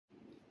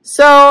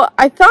So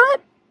I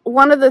thought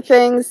one of the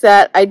things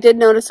that I did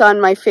notice on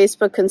my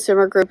Facebook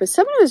consumer group is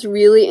someone was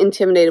really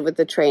intimidated with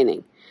the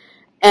training.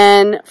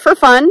 And for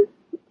fun,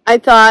 I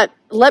thought,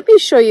 let me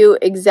show you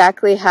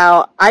exactly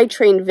how I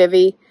trained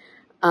Vivi.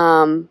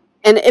 And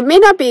it may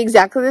not be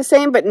exactly the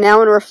same, but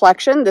now in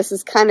reflection, this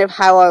is kind of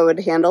how I would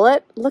handle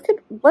it. Look at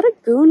what a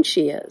goon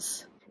she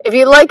is. If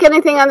you like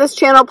anything on this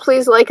channel,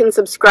 please like and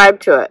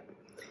subscribe to it.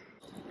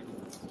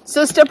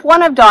 So step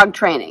one of dog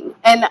training.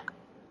 And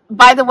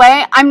by the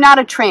way, I'm not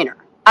a trainer.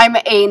 I'm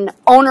an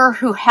owner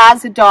who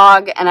has a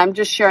dog, and I'm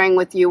just sharing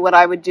with you what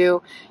I would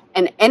do.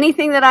 And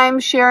anything that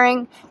I'm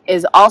sharing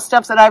is all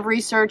stuff that I've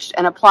researched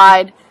and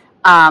applied.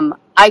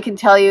 I can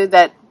tell you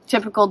that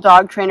typical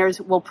dog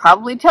trainers will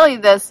probably tell you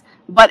this,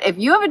 but if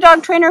you have a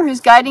dog trainer who's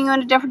guiding you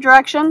in a different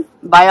direction,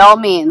 by all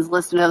means,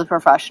 listen to the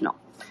professional.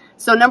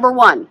 So number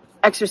one,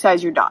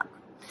 exercise your dog.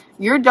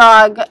 Your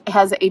dog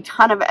has a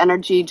ton of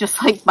energy,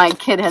 just like my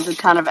kid has a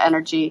ton of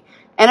energy.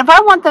 And if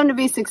I want them to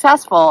be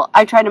successful,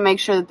 I try to make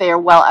sure that they are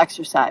well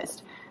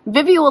exercised.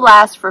 Vivi will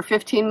last for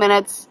 15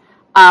 minutes.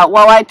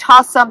 While I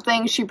toss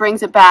something, she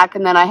brings it back,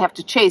 and then I have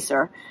to chase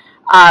her.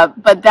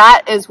 But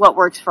that is what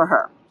works for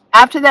her.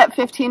 After that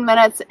 15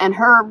 minutes and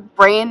her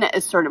brain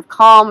is sort of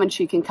calm and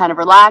she can kind of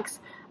relax,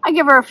 I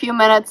give her a few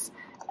minutes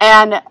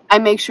and I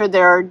make sure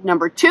they're,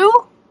 number two,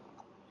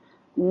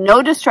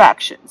 no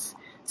distractions.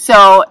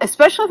 So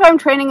especially if I'm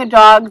training a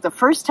dog the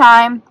first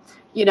time,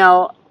 you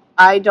know,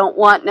 I don't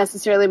want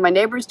necessarily my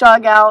neighbor's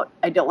dog out.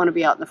 I don't want to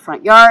be out in the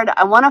front yard.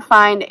 I want to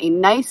find a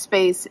nice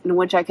space in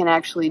which I can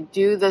actually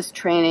do this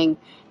training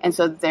and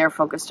so that they're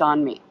focused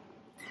on me.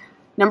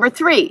 Number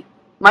three,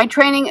 my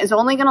training is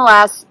only going to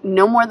last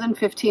no more than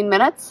 15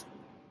 minutes.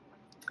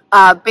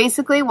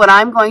 Basically, what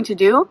I'm going to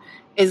do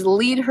is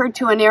lead her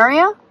to an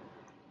area,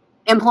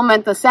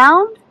 implement the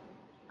sound.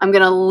 I'm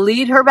going to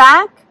lead her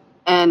back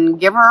and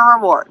give her a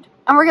reward.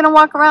 And we're going to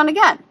walk around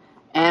again.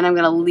 And I'm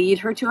going to lead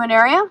her to an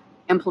area,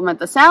 implement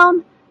the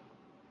sound,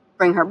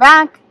 bring her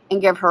back,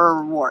 and give her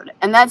a reward.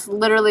 And that's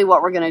literally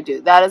what we're going to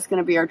do. That is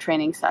going to be our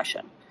training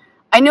session.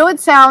 I know it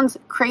sounds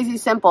crazy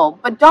simple,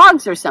 but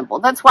dogs are simple.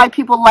 That's why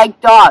people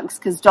like dogs,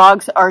 because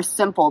dogs are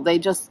simple.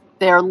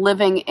 They're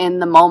living in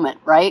the moment,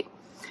 right?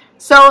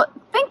 So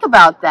think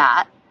about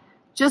that,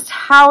 just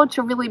how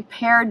to really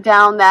pare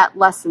down that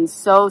lesson.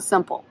 So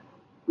simple.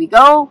 We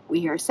go,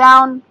 we hear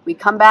sound, we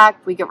come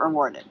back, we get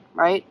rewarded,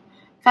 right?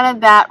 Kind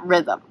of that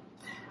rhythm.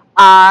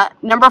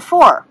 Number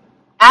four,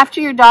 after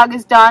your dog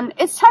is done,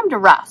 it's time to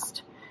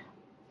rest.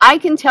 I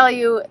can tell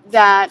you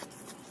that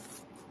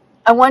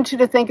I want you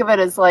to think of it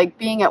as like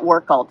being at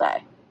work all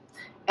day.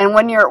 And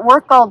when you're at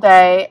work all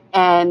day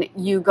and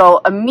you go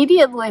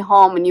immediately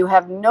home and you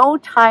have no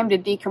time to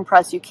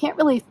decompress, you can't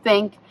really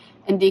think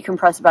and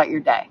decompress about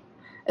your day.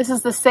 This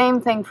is the same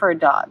thing for a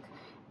dog.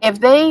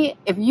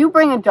 If you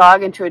bring a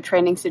dog into a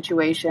training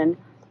situation,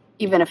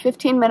 even a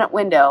 15-minute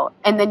window,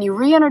 and then you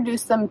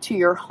reintroduce them to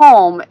your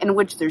home in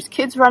which there's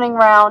kids running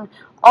around,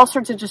 all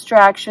sorts of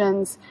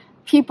distractions,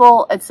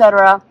 people,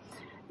 etc.,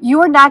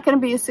 you are not going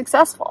to be as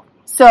successful.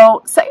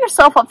 So set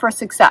yourself up for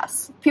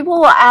success. People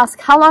will ask,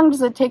 how long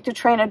does it take to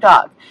train a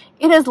dog?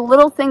 It is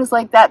little things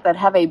like that that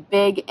have a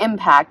big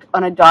impact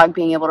on a dog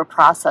being able to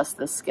process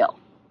this skill.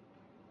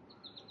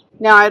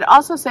 Now, I'd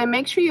also say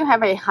make sure you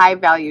have a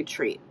high-value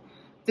treat.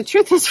 The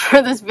truth is,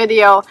 for this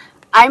video,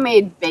 I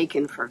made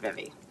bacon for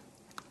Vivi,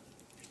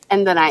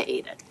 and then I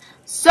ate it.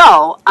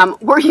 So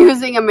we're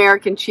using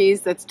American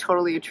cheese. That's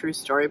totally a true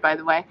story, by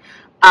the way.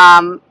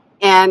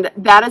 And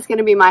that is going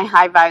to be my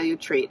high-value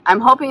treat. I'm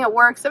hoping it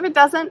works. If it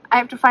doesn't, I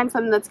have to find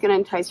something that's going to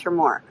entice her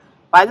more.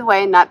 By the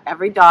way, not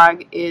every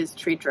dog is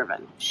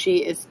treat-driven.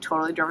 She is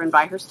totally driven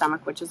by her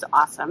stomach, which is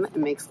awesome. It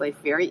makes life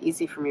very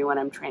easy for me when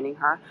I'm training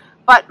her.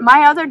 But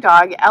my other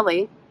dog,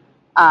 Ellie,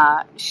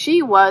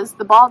 she was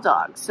the ball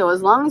dog. So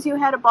as long as you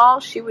had a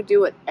ball, she would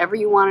do whatever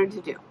you wanted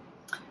to do.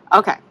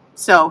 Okay,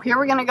 so here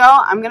we're going to go.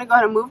 I'm going to go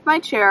ahead and move my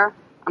chair.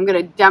 I'm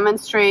going to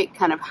demonstrate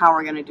kind of how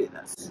we're going to do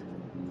this.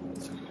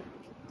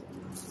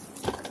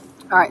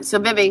 All right, so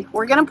Vivi,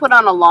 we're going to put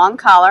on a long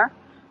collar.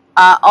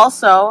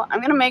 Also, I'm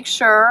going to make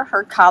sure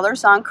her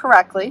collar's on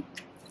correctly.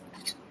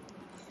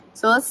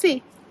 So let's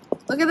see.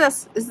 Look at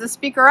this. Is the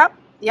speaker up?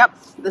 Yep,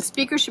 the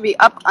speaker should be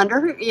up under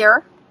her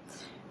ear.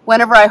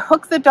 Whenever I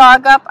hook the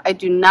dog up, I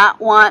do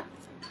not want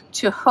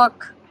to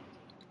hook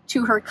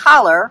to her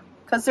collar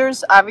because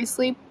there's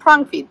obviously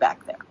prong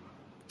feedback there.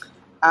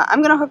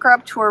 I'm going to hook her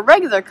up to her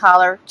regular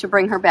collar to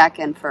bring her back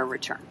in for a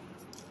return.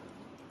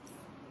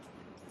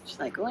 She's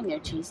like, oh, and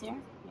there's cheese there?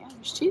 Yeah,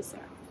 there's cheese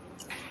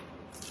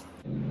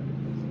there.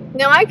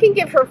 Now, I can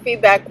give her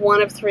feedback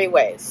one of three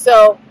ways.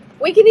 So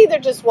we can either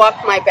just walk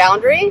my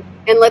boundary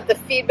and let the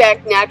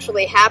feedback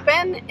naturally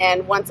happen,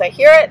 and once I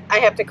hear it, I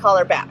have to call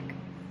her back.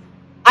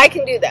 I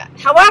can do that.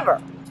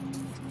 However,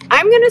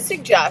 I'm going to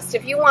suggest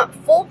if you want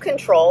full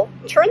control,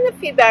 turn the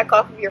feedback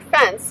off of your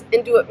fence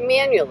and do it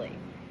manually.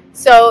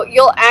 So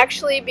you'll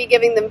actually be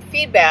giving them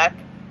feedback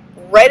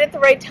right at the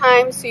right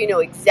time so you know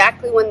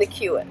exactly when the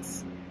cue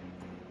is.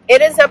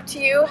 It is up to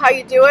you how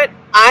you do it.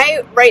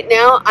 Right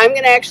now, I'm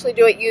going to actually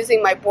do it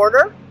using my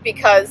border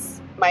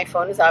because my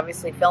phone is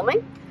obviously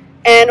filming.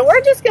 And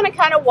we're just going to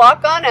kind of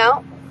walk on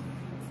out.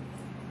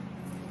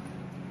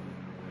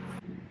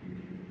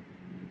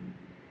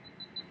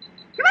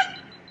 Come on.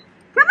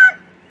 Come on.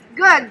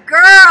 Good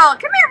girl. Come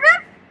here,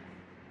 Viv.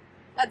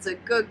 That's a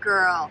good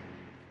girl.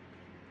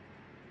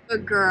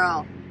 Good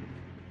girl.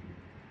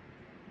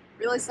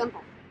 Really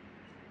simple.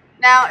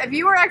 Now, if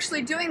you were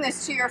actually doing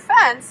this to your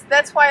fence,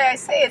 that's why I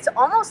say it's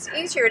almost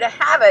easier to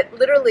have it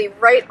literally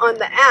right on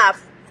the app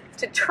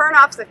to turn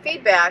off the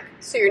feedback,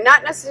 so you're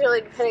not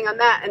necessarily depending on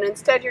that, and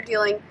instead you're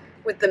dealing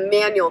with the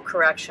manual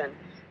correction.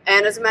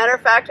 And as a matter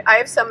of fact, I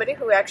have somebody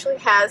who actually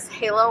has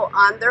Halo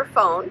on their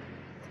phone,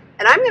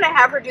 and I'm going to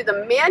have her do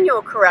the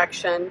manual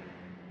correction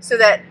so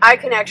that I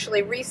can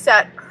actually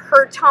reset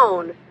her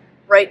tone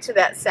right to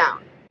that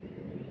sound.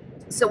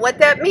 So what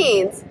that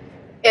means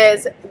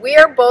is we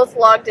are both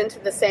logged into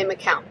the same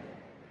account.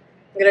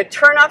 I'm going to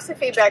turn off the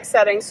feedback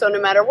settings, so no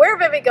matter where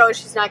Vivi goes,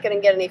 she's not going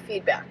to get any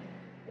feedback.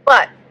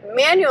 But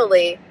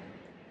manually,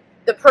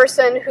 the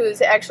person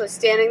who's actually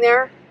standing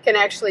there can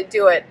actually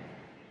do it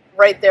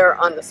right there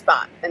on the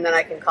spot, and then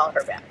I can call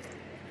her back.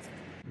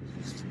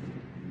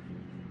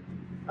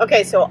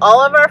 Okay, so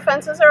all of our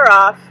fences are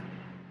off,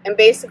 and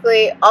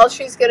basically all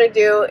she's going to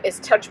do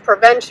is touch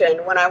prevention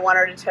when I want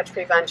her to touch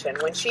prevention.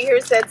 When she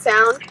hears that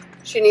sound,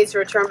 she needs to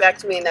return back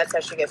to me, and that's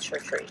how she gets her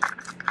treat.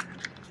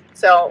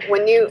 So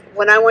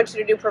when I want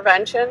you to do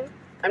prevention,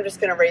 I'm just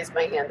going to raise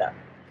my hand up,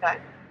 okay?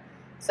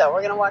 So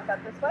we're going to walk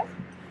out this way.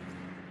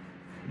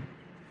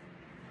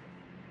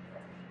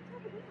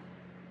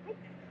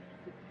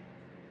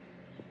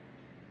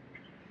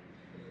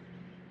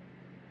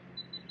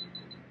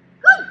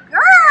 Good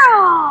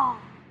girl!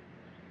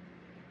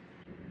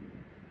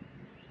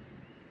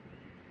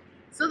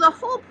 So the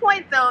whole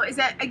point, though, is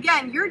that,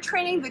 again, you're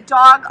training the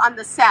dog on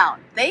the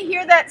sound. They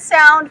hear that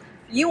sound,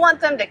 you want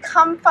them to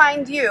come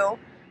find you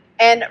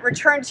and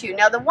return to you.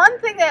 Now, the one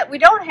thing that we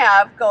don't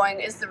have going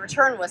is the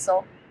return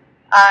whistle,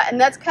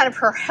 and that's kind of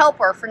her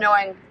helper for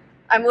knowing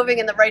I'm moving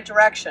in the right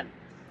direction.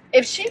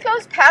 If she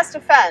goes past a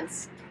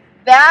fence,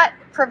 that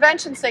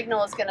prevention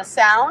signal is going to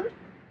sound.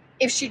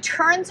 If she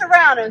turns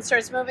around and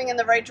starts moving in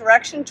the right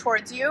direction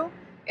towards you,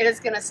 it is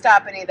going to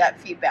stop any of that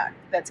feedback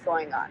that's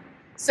going on.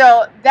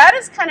 So that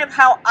is kind of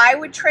how I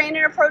would train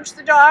and approach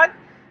the dog,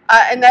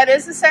 and that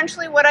is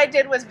essentially what I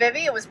did with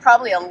Vivi. It was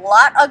probably a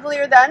lot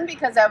uglier then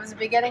because I was a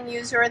beginning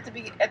user at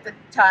the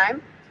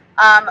time,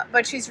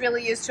 but she's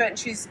really used to it, and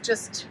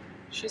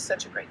she's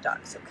such a great dog.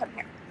 So come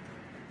here.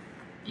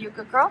 You a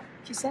good girl?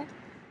 She said.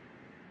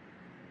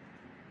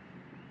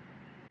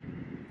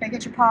 Can I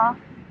get your paw?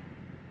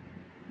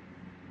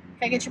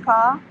 Can I get your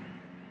paw?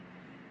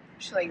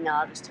 She's like, no,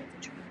 I'll just take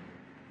the treat.